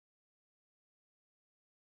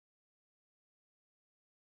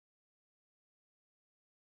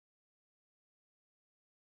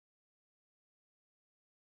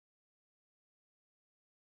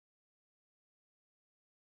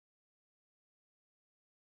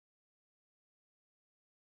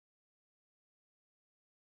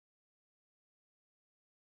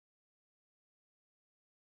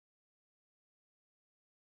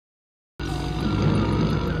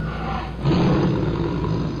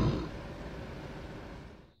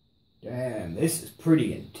this is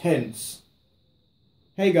pretty intense.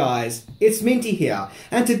 Hey guys, it's Minty here,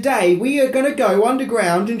 and today we are going to go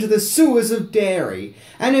underground into the sewers of Derry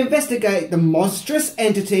and investigate the monstrous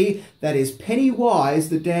entity that is Pennywise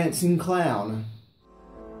the Dancing Clown.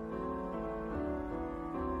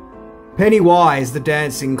 Pennywise the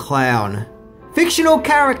Dancing Clown. Fictional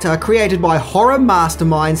character created by horror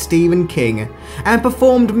mastermind Stephen King and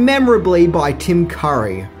performed memorably by Tim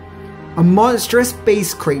Curry. A monstrous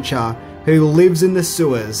beast creature who lives in the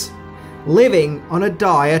sewers, living on a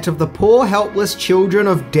diet of the poor helpless children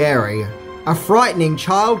of Derry. A frightening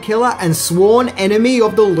child killer and sworn enemy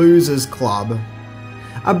of the Losers Club.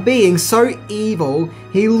 A being so evil,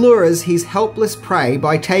 he lures his helpless prey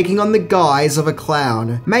by taking on the guise of a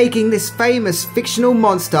clown, making this famous fictional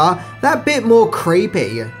monster that bit more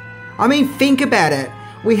creepy. I mean, think about it.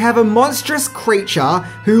 We have a monstrous creature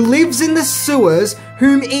who lives in the sewers,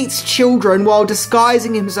 whom eats children while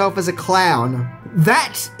disguising himself as a clown.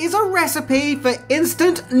 That is a recipe for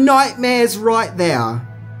instant nightmares right there.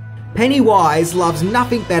 Pennywise loves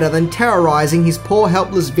nothing better than terrorising his poor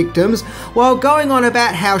helpless victims while going on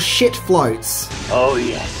about how shit floats. Oh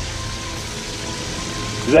yes,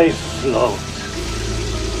 they float.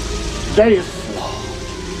 They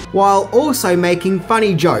float. While also making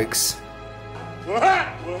funny jokes.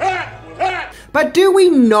 But do we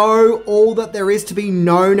know all that there is to be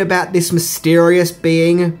known about this mysterious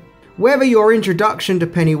being? Whether your introduction to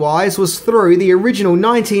Pennywise was through the original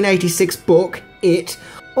 1986 book, It,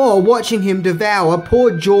 or watching him devour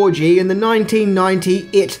poor Georgie in the 1990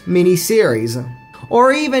 It miniseries,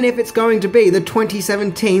 or even if it's going to be the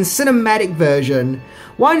 2017 cinematic version,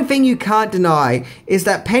 one thing you can't deny is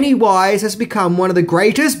that Pennywise has become one of the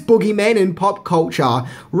greatest boogeymen in pop culture,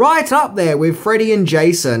 right up there with Freddy and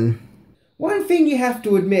Jason. One thing you have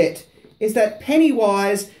to admit is that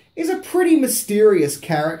Pennywise is a pretty mysterious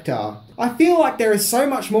character. I feel like there is so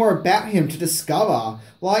much more about him to discover,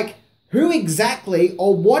 like who exactly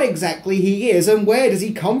or what exactly he is and where does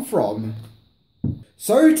he come from.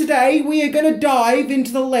 So today we are going to dive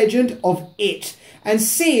into the legend of It and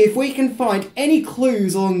see if we can find any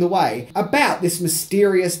clues along the way about this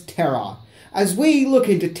mysterious terror, as we look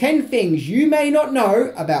into 10 things you may not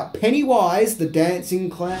know about Pennywise the Dancing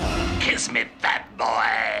Clown. Kiss me, fat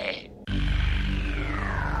boy.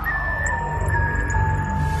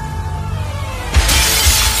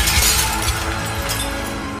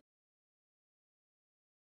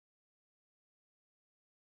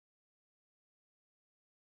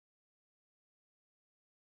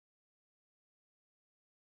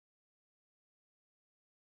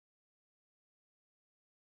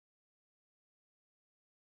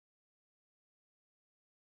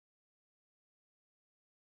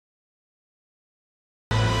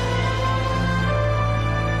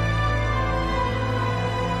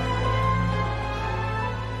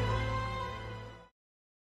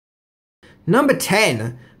 Number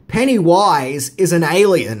 10. Pennywise is an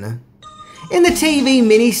alien. In the TV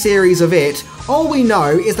miniseries of It, all we know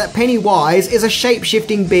is that Pennywise is a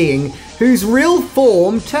shape-shifting being whose real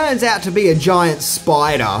form turns out to be a giant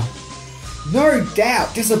spider. No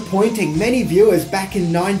doubt disappointing many viewers back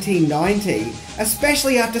in 1990,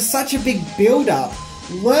 especially after such a big build-up,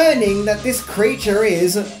 learning that this creature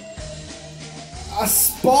is a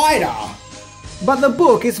spider. But the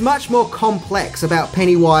book is much more complex about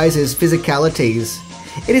Pennywise's physicalities.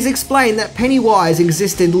 It is explained that Pennywise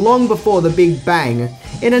existed long before the Big Bang,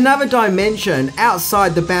 in another dimension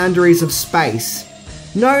outside the boundaries of space,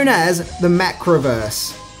 known as the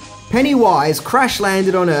Macroverse. Pennywise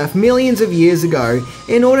crash-landed on Earth millions of years ago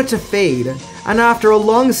in order to feed, and after a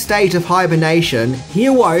long state of hibernation, he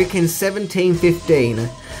awoke in 1715.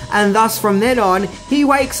 And thus from then on, he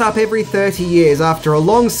wakes up every 30 years after a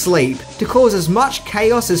long sleep to cause as much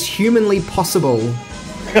chaos as humanly possible.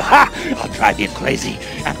 I'll drive you crazy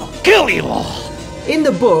and I'll kill you all. In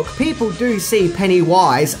the book, people do see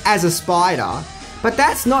Pennywise as a spider, but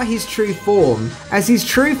that's not his true form, as his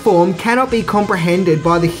true form cannot be comprehended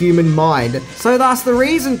by the human mind. So thus the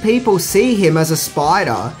reason people see him as a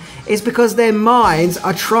spider is because their minds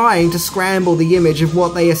are trying to scramble the image of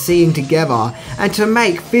what they are seeing together and to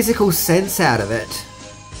make physical sense out of it.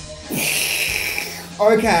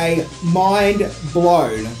 Okay, mind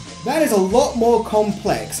blown. That is a lot more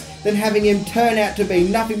complex than having him turn out to be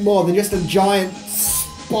nothing more than just a giant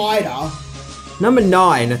spider. Number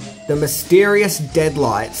 9. The mysterious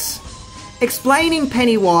deadlights. Explaining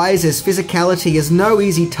Pennywise's physicality is no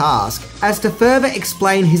easy task, as to further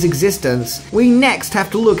explain his existence, we next have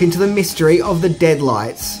to look into the mystery of the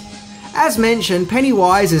deadlights. As mentioned,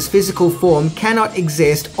 Pennywise's physical form cannot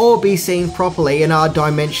exist or be seen properly in our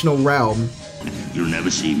dimensional realm. You'll never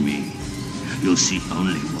see me. You'll see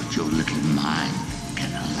only what your little mind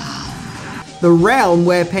can allow. The realm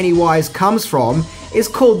where Pennywise comes from is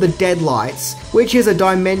called the Deadlights, which is a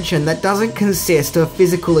dimension that doesn't consist of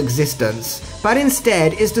physical existence, but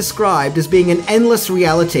instead is described as being an endless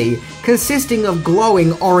reality consisting of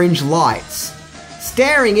glowing orange lights.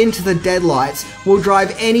 Staring into the Deadlights will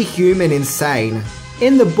drive any human insane.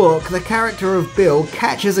 In the book, the character of Bill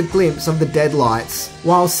catches a glimpse of the Deadlights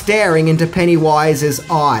while staring into Pennywise's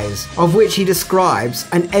eyes, of which he describes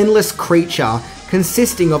an endless creature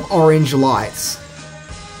consisting of orange lights.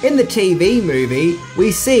 In the TV movie,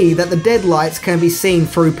 we see that the Deadlights can be seen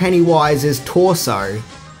through Pennywise's torso,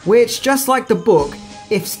 which, just like the book,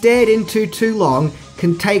 if stared into too long,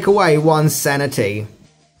 can take away one's sanity.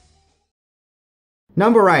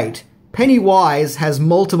 Number 8. Pennywise has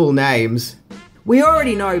multiple names. We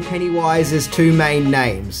already know Pennywise's two main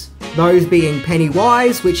names, those being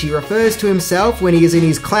Pennywise, which he refers to himself when he is in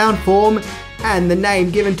his clown form, and the name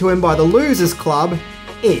given to him by the Losers Club,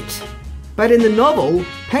 It. But in the novel,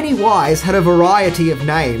 Pennywise had a variety of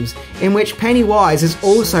names, in which Pennywise is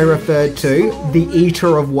also referred to the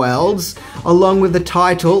Eater of Worlds, along with the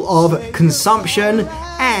title of Consumption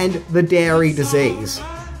and the Dairy Disease.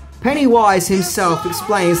 Pennywise himself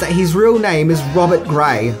explains that his real name is Robert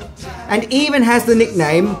Gray, and even has the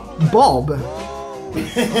nickname Bob.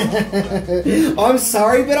 I'm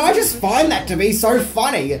sorry, but I just find that to be so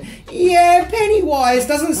funny. Yeah, Pennywise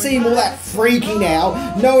doesn't seem all that freaky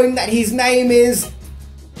now, knowing that his name is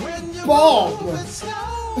Bob.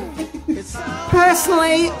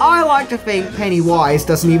 Personally, I like to think Pennywise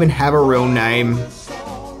doesn't even have a real name.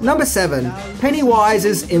 Number 7.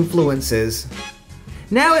 Pennywise's influences.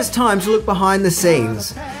 Now it's time to look behind the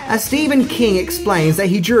scenes, as Stephen King explains that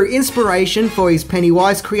he drew inspiration for his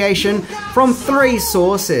Pennywise creation from 3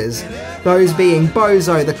 sources, those being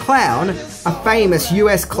Bozo the Clown, a famous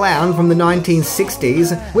US clown from the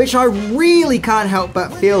 1960s, which I really can't help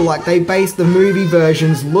but feel like they based the movie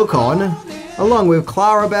version's look on, along with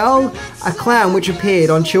Clarabelle, a clown which appeared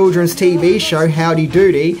on children's TV show Howdy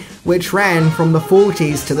Doody, which ran from the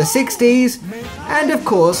 40s to the 60s, and of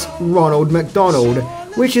course Ronald McDonald,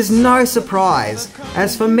 which is no surprise,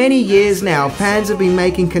 as for many years now fans have been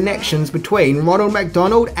making connections between Ronald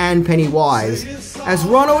McDonald and Pennywise, as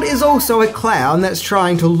Ronald is also a clown that's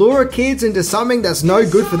trying to lure kids into something that's no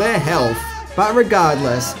good for their health. But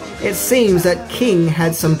regardless, it seems that King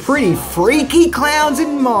had some pretty freaky clowns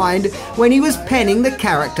in mind when he was penning the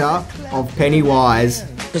character of Pennywise.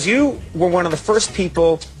 Because you were one of the first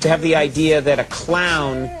people to have the idea that a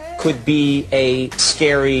clown could be a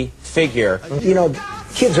scary figure. You know,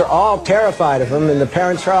 kids are all terrified of him, and the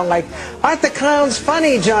parents are all like, "Aren't the clowns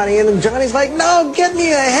funny, Johnny?" And then Johnny's like, "No, get me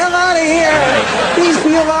the hell out of here! These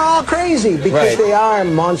people are all crazy," because they are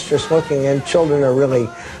monstrous looking, and children are really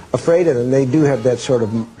afraid of them. They do have that sort of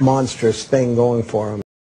monstrous thing going for them.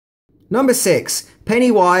 Number 6.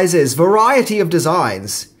 Pennywise's variety of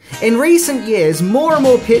designs. In recent years, more and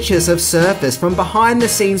more pictures have surfaced from behind the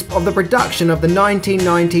scenes of the production of the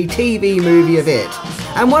 1990 TV movie of It.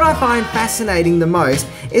 And what I find fascinating the most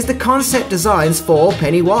is the concept designs for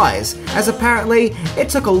Pennywise, as apparently it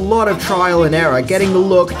took a lot of trial and error getting the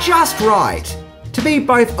look just right, to be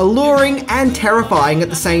both alluring and terrifying at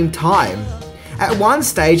the same time. At one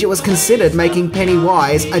stage it was considered making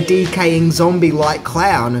Pennywise a decaying zombie-like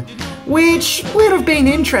clown, which would have been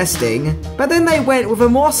interesting, but then they went with a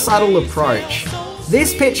more subtle approach.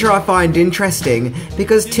 This picture I find interesting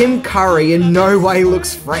because Tim Curry in no way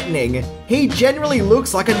looks threatening. He generally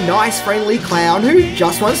looks like a nice friendly clown who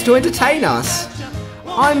just wants to entertain us.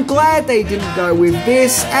 I'm glad they didn't go with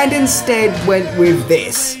this and instead went with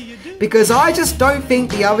this, because I just don't think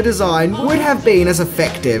the other design would have been as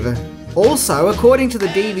effective. Also, according to the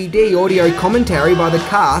DVD audio commentary by the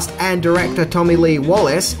cast and director Tommy Lee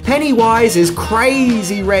Wallace, Pennywise's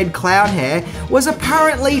crazy red clown hair was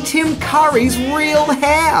apparently Tim Curry's real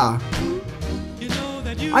hair.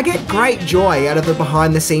 I get great joy out of the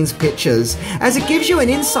behind the scenes pictures, as it gives you an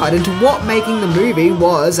insight into what making the movie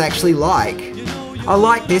was actually like. I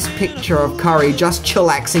like this picture of Curry just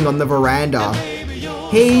chillaxing on the veranda.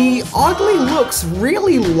 He oddly looks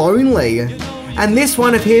really lonely. And this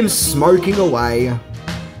one of him smoking away.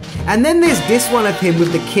 And then there's this one of him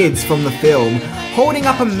with the kids from the film, holding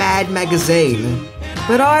up a Mad magazine.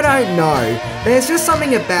 But I don't know, there's just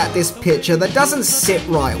something about this picture that doesn't sit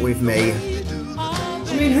right with me.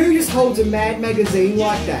 I mean, who just holds a Mad magazine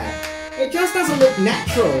like that? It just doesn't look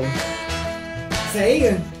natural.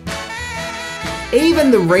 See?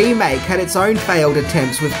 Even the remake had its own failed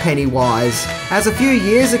attempts with Pennywise, as a few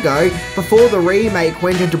years ago, before the remake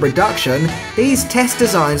went into production, these test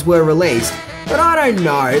designs were released, But I don't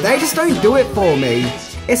know, they just don't do it for me.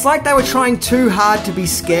 It's like they were trying too hard to be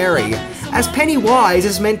scary, as Pennywise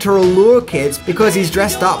is meant to allure kids because he's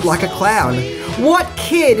dressed up like a clown. What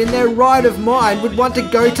kid in their right of mind would want to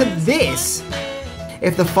go to this?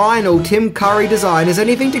 If the final Tim Curry design is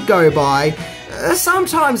anything to go by,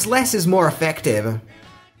 sometimes less is more effective.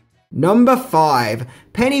 Number 5.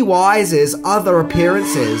 Pennywise's other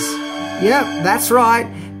appearances. Yep, that's right.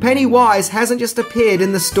 Pennywise hasn't just appeared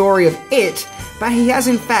in the story of It, but he has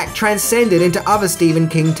in fact transcended into other Stephen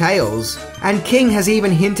King tales. And King has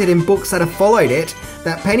even hinted in books that have followed it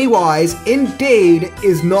that Pennywise indeed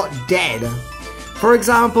is not dead. For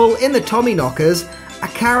example, in the Tommyknockers, a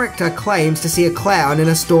character claims to see a clown in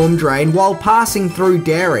a storm drain while passing through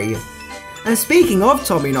Derry. And speaking of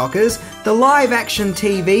Tommyknockers, the live-action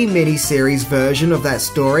TV miniseries version of that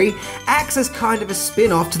story acts as kind of a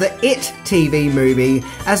spin-off to the It TV movie,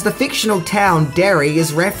 as the fictional town Derry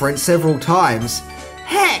is referenced several times.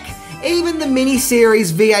 Heck, even the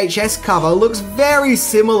miniseries VHS cover looks very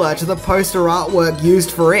similar to the poster artwork used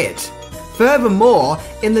for it. Furthermore,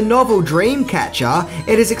 in the novel Dreamcatcher,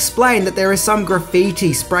 it is explained that there is some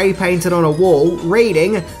graffiti spray painted on a wall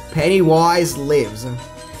reading, "Pennywise lives."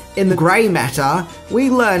 In the Grey Matter, we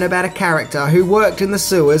learn about a character who worked in the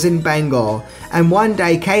sewers in Bangor, and one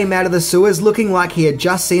day came out of the sewers looking like he had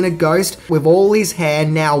just seen a ghost with all his hair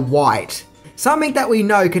now white. Something that we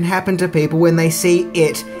know can happen to people when they see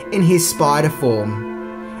It in his spider form.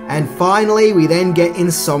 And finally, we then get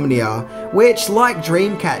Insomnia, which, like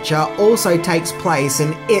Dreamcatcher, also takes place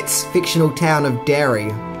in It's fictional town of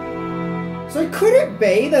Derry. So could it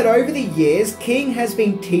be that over the years, King has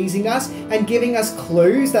been teasing us and giving us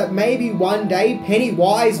clues that maybe one day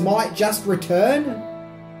Pennywise might just return?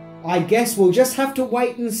 I guess we'll just have to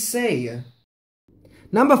wait and see.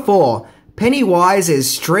 Number 4. Pennywise's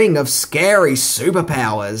string of scary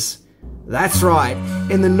superpowers. That's right,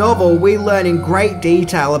 in the novel we learn in great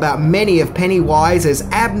detail about many of Pennywise's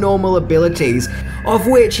abnormal abilities, of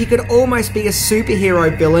which he could almost be a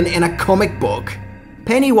superhero villain in a comic book.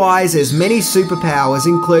 Pennywise's many superpowers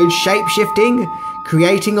include shape-shifting,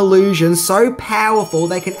 creating illusions so powerful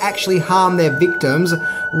they can actually harm their victims,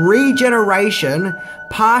 regeneration,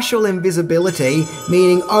 partial invisibility,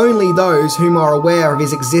 meaning only those whom are aware of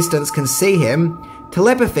his existence can see him,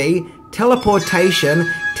 telepathy, teleportation,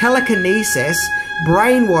 telekinesis,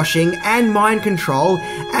 brainwashing and mind control,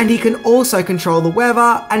 and he can also control the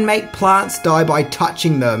weather and make plants die by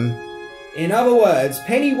touching them. In other words,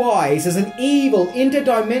 Pennywise is an evil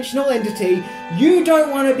interdimensional entity you don't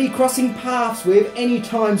want to be crossing paths with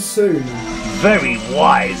anytime soon. Very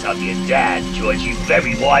wise of you, Dad, Georgie.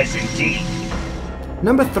 Very wise indeed.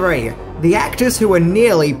 Number 3. The actors who are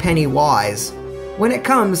nearly Pennywise. When it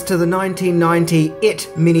comes to the 1990 It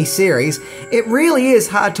miniseries, it really is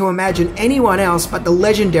hard to imagine anyone else but the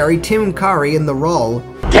legendary Tim Curry in the role.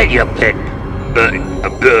 Take your pick.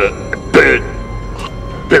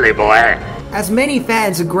 Billy boy. As many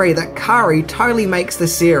fans agree that Curry totally makes the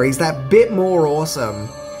series that bit more awesome.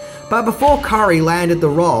 But before Curry landed the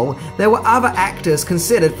role, there were other actors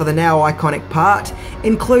considered for the now iconic part,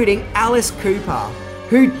 including Alice Cooper,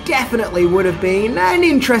 who definitely would have been an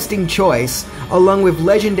interesting choice, along with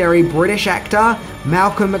legendary British actor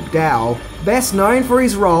Malcolm McDowell, best known for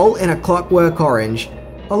his role in A Clockwork Orange,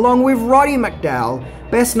 along with Roddy McDowell,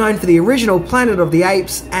 best known for the original Planet of the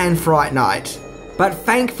Apes and Fright Night. But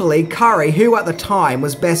thankfully, Curry, who at the time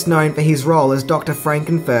was best known for his role as Dr.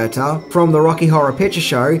 Frankenfurter from the Rocky Horror Picture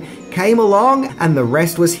Show, came along and the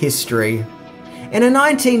rest was history. In a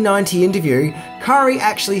 1990 interview, Curry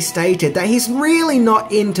actually stated that he's really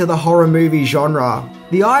not into the horror movie genre.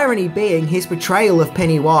 The irony being his portrayal of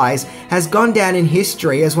Pennywise has gone down in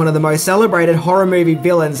history as one of the most celebrated horror movie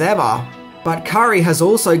villains ever. But Curry has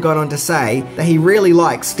also gone on to say that he really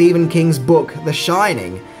likes Stephen King's book, The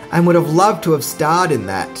Shining, and would have loved to have starred in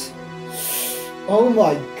that. Oh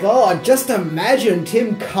my god, just imagine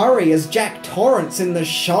Tim Curry as Jack Torrance in The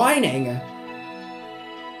Shining.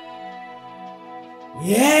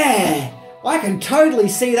 Yeah, I can totally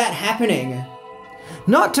see that happening.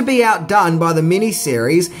 Not to be outdone by the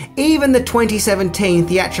miniseries, even the 2017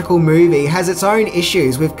 theatrical movie has its own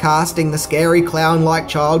issues with casting the scary clown-like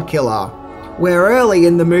child killer, where early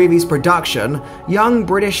in the movie's production, young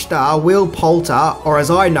British star Will Poulter, or as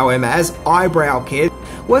I know him as, Eyebrow Kid,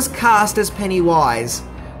 was cast as Pennywise,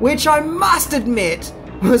 which I must admit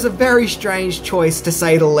was a very strange choice to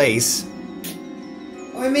say the least.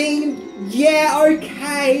 I mean, yeah,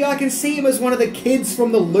 okay, I can see him as one of the kids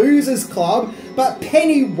from the Losers Club, but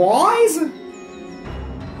Pennywise?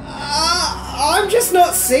 I'm just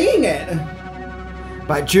not seeing it.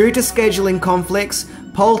 But due to scheduling conflicts,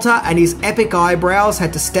 Poulter and his epic eyebrows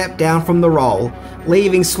had to step down from the role,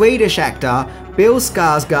 leaving Swedish actor Bill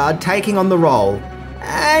Skarsgård taking on the role.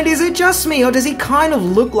 And is it just me, or does he kind of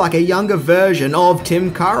look like a younger version of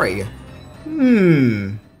Tim Curry?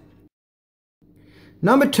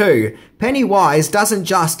 Number 2. Pennywise doesn't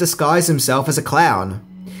just disguise himself as a clown.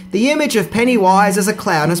 The image of Pennywise as a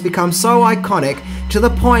clown has become so iconic to the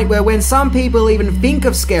point where when some people even think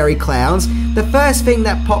of scary clowns, the first thing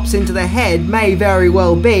that pops into their head may very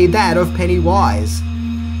well be that of Pennywise.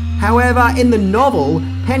 However, in the novel,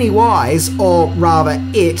 Pennywise, or rather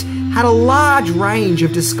it, had a large range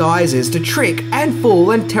of disguises to trick and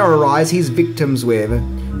fool and terrorise his victims with.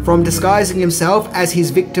 From disguising himself as his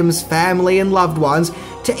victims' family and loved ones,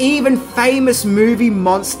 to even famous movie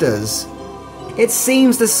monsters. It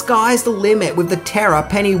seems the sky's the limit with the terror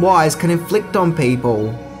Pennywise can inflict on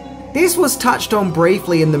people. This was touched on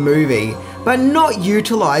briefly in the movie, but not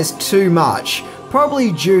utilised too much,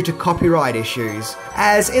 probably due to copyright issues,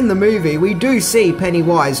 as in the movie we do see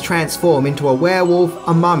Pennywise transform into a werewolf,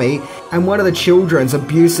 a mummy, and one of the children's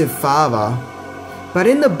abusive father. But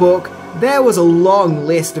in the book, there was a long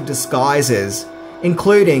list of disguises,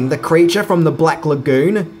 including the creature from the Black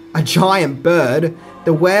Lagoon, a giant bird,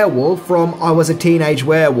 the werewolf from I Was a Teenage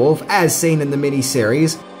Werewolf as seen in the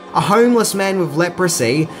miniseries, a homeless man with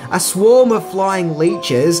leprosy, a swarm of flying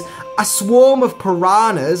leeches, a swarm of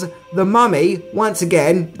piranhas, the mummy, once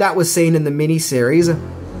again, that was seen in the miniseries,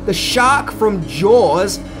 the shark from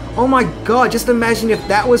Jaws. Oh my god, just imagine if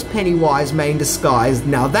that was Pennywise's main disguise.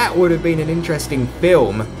 Now that would have been an interesting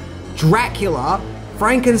film. Dracula,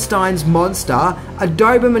 Frankenstein's monster, a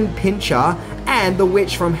Doberman Pinscher, and the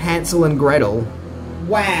witch from Hansel and Gretel.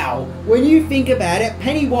 Wow, when you think about it,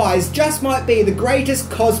 Pennywise just might be the greatest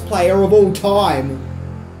cosplayer of all time.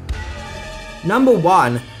 Number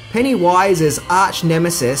 1. Pennywise's arch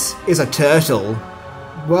nemesis is a turtle.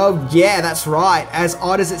 Well, yeah, that's right. As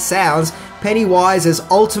odd as it sounds, Pennywise's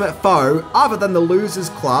ultimate foe, other than the Losers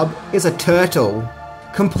Club, is a turtle.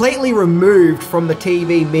 Completely removed from the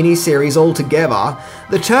TV miniseries altogether,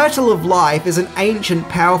 the Turtle of Life is an ancient,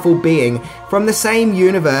 powerful being from the same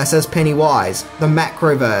universe as Pennywise, the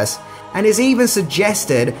Macroverse, and is even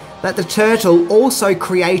suggested that the turtle also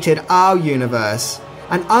created our universe.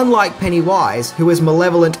 And unlike Pennywise, who is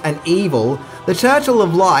malevolent and evil, the Turtle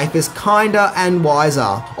of Life is kinder and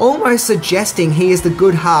wiser, almost suggesting he is the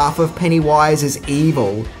good half of Pennywise's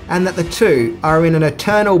evil, and that the two are in an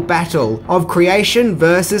eternal battle of creation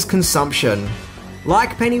versus consumption.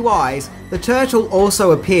 Like Pennywise, the turtle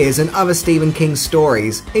also appears in other Stephen King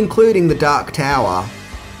stories, including The Dark Tower.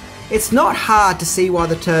 It's not hard to see why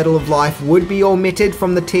the Turtle of Life would be omitted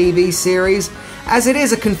from the TV series, as it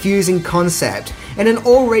is a confusing concept in an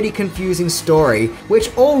already confusing story,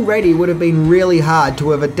 which already would have been really hard to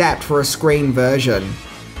have adapted for a screen version.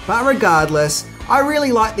 But regardless, I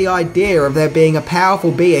really like the idea of there being a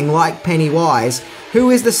powerful being like Pennywise, who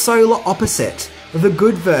is the solar opposite, the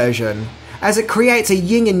good version, as it creates a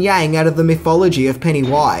yin and yang out of the mythology of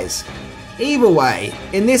Pennywise. Either way,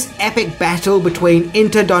 in this epic battle between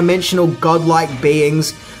interdimensional godlike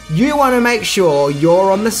beings, you want to make sure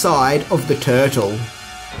you're on the side of the turtle.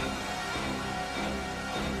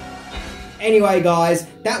 Anyway guys,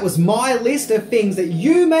 that was my list of things that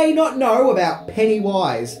you may not know about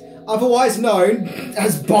Pennywise, otherwise known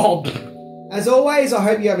as Bob. As always, I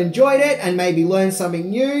hope you have enjoyed it and maybe learned something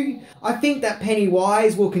new. I think that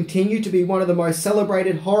Pennywise will continue to be one of the most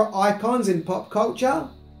celebrated horror icons in pop culture,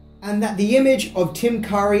 and that the image of Tim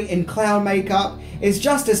Curry in clown makeup is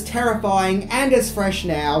just as terrifying and as fresh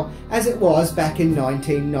now as it was back in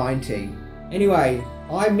 1990. Anyway,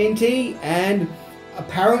 I'm Minty, and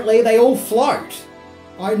apparently they all float.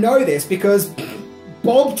 I know this because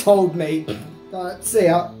Bob told me. See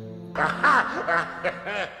ya.